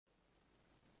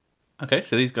Okay,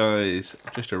 so these guys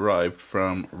just arrived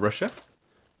from Russia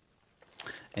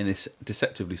in this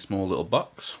deceptively small little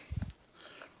box.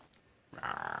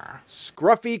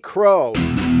 Scruffy Crow.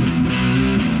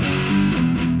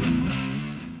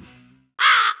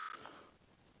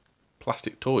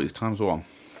 Plastic toys ×1.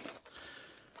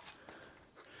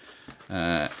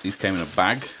 These came in a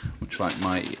bag, much like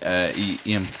my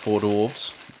EM4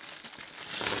 Dwarves.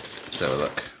 Let's have a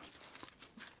look.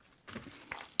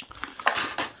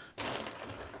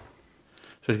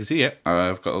 So as you can see, yeah,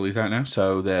 I've got all these out now.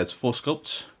 So there's 4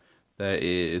 sculpts. There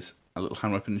is a little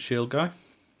hand weapon and shield guy.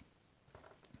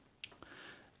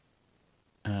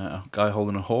 A guy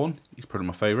holding a horn. He's probably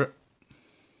my favourite.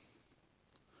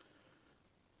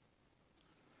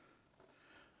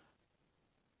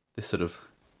 This sort of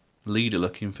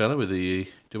leader-looking fella with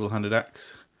the double-handed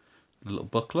axe, a little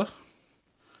buckler,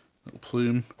 little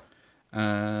plume,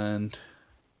 and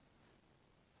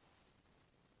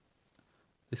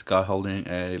this guy holding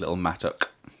a little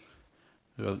mattock.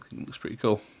 Looks pretty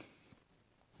cool.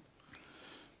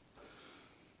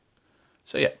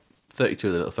 So yeah, 32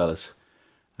 of the little fellas.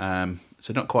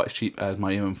 So not quite as cheap as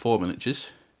my EM4 miniatures,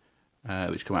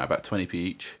 which come out about 20p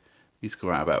each. These come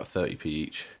out about 30p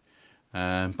each.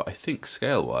 But I think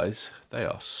scale-wise, they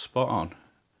are spot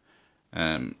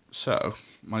on. So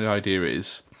my idea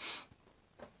is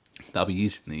that I'll be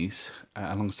using these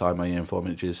alongside my EM4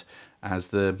 miniatures as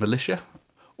the militia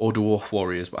or dwarf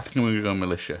warriors, but I think I'm going to go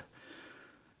militia.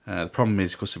 The problem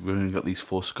is, of course, we've only got these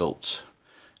 4 sculpts,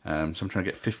 so I'm trying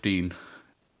to get 15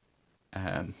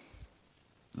 that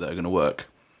are going to work.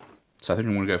 So I think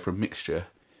I'm going to go for a mixture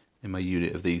in my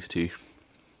unit of these two.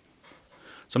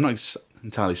 So I'm not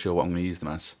entirely sure what I'm going to use them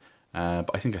as,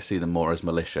 but I think I see them more as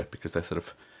militia because they're sort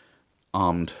of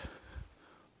armed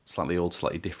slightly old,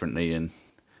 slightly differently, and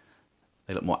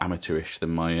they look more amateurish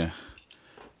than my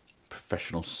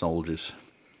professional soldiers.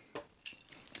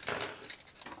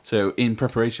 So in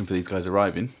preparation for these guys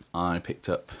arriving, I picked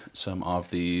up some of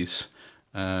these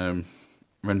renderer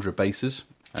bases,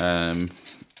 and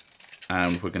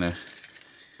we're going to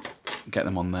get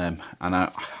them on them. And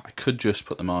I could just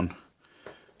put them on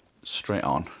straight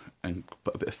on and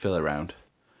put a bit of fill around,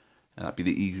 and that'd be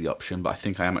the easy option, but I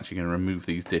think I am actually going to remove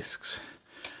these discs.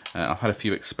 I've had a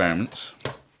few experiments,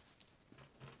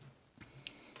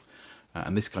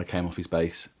 and this guy came off his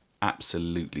base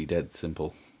absolutely dead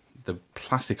simple. The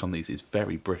plastic on these is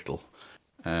very brittle,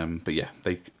 but yeah,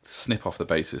 they snip off the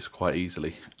bases quite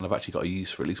easily, and I've actually got a use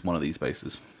for at least one of these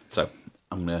bases. So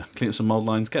I'm going to clean up some mould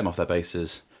lines, get them off their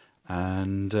bases,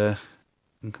 and come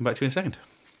back to you in a second.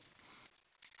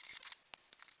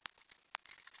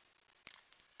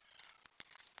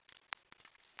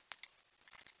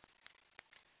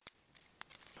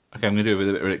 Okay, I'm going to do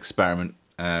a bit of an experiment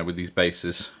with these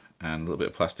bases and a little bit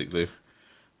of plastic glue.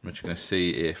 I'm just going to see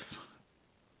if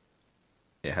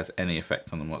it has any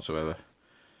effect on them whatsoever.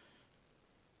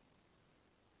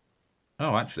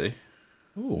 Oh, actually,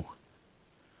 ooh,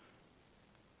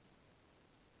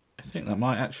 I think that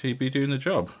might actually be doing the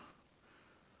job.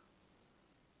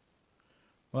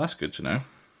 Well, that's good to know.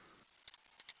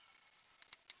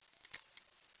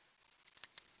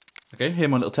 Okay, here are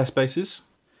my little test bases.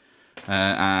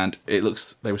 And it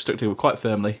looks, they were stuck together quite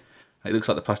firmly. It looks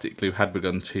like the plastic glue had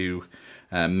begun to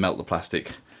melt the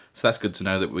plastic, so that's good to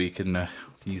know that we can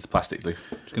use the plastic glue.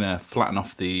 Just going to flatten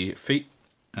off the feet,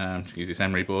 just use this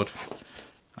emery board.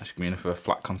 That should give me enough of a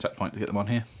flat contact point to get them on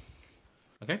here.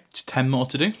 Okay, just 10 more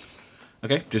to do.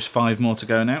 Okay, just 5 more to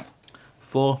go now.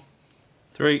 4,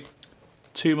 3,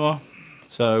 2 more.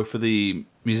 So for the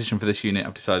musician for this unit,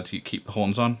 I've decided to keep the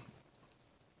horns on.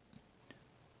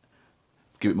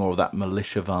 Give it more of that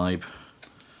militia vibe.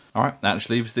 Alright, that just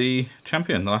leaves the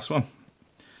champion, the last one.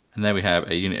 And there we have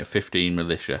a unit of 15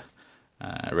 militia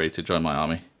ready to join my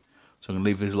army. So I'm going to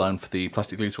leave these alone for the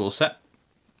plastic glue to all set.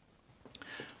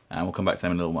 And we'll come back to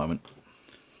them in a little moment.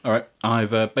 Alright,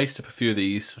 I've based up a few of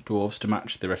these dwarves to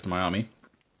match the rest of my army.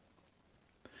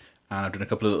 And I've done a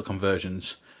couple of little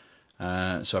conversions.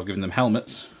 So I've given them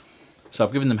helmets. So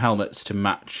I've given them helmets to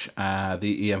match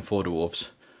the EM4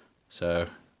 dwarves. So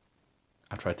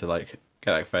I tried to get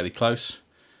that fairly close,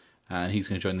 and he's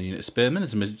going to join the unit of spearmen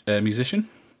as a musician.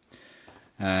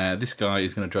 This guy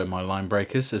is going to join my line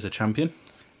breakers as a champion,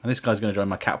 and this guy's going to join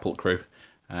my catapult crew.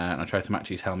 And I tried to match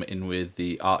his helmet in with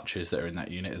the archers that are in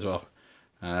that unit as well.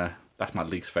 That's my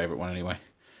least favourite one anyway.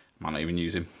 Might not even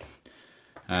use him.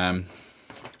 But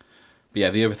yeah,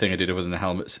 the other thing I did other than the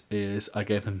helmets is I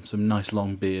gave them some nice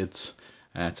long beards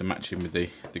to match in with the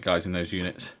guys in those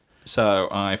units. So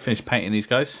I finished painting these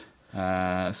guys.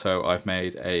 So I've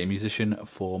made a musician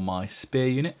for my spear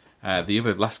unit. The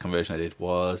other last conversion I did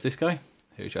was this guy.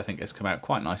 which I think has come out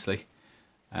quite nicely.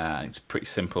 It's pretty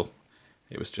simple.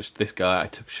 It was just this guy. I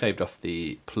shaved off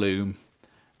the plume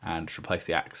and just replaced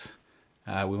the axe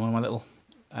with one of my little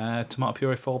tomato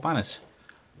puree foil banners.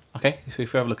 Okay, so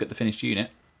if we have a look at the finished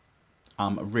unit,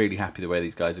 I'm really happy the way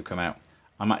these guys have come out.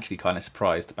 I'm actually kind of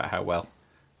surprised about how well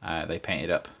they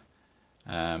painted up.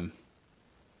 As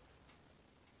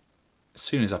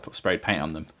soon as I sprayed paint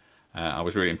on them, I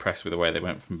was really impressed with the way they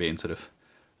went from being sort of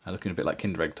looking a bit like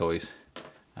Kinder Egg toys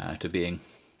to being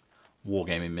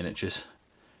wargaming miniatures.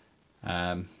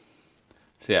 So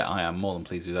yeah, I am more than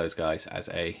pleased with those guys as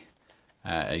a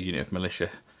unit of militia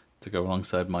to go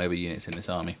alongside my other units in this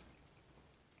army.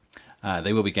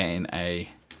 They will be getting a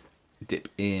dip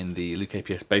in the Luke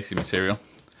APS basic material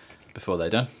before they're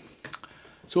done.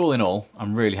 So all in all,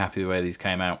 I'm really happy the way these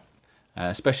came out,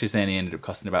 especially as they only ended up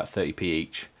costing about 30p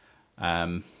each.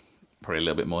 Probably a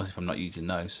little bit more if I'm not using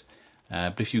those.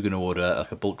 But if you're going to order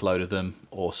like a bulk load of them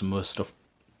or some more stuff,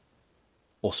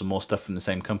 from the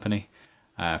same company,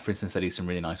 for instance, they do some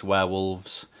really nice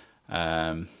werewolves.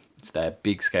 Their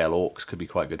big scale orcs could be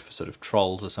quite good for sort of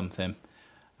trolls or something.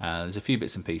 There's a few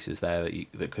bits and pieces there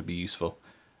that could be useful.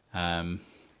 Yeah,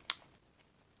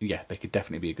 they could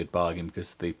definitely be a good bargain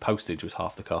because the postage was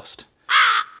half the cost.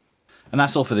 And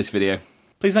that's all for this video.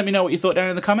 Please let me know what you thought down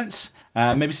in the comments.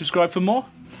 Maybe subscribe for more.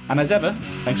 And as ever,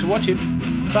 thanks for watching.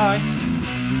 Bye.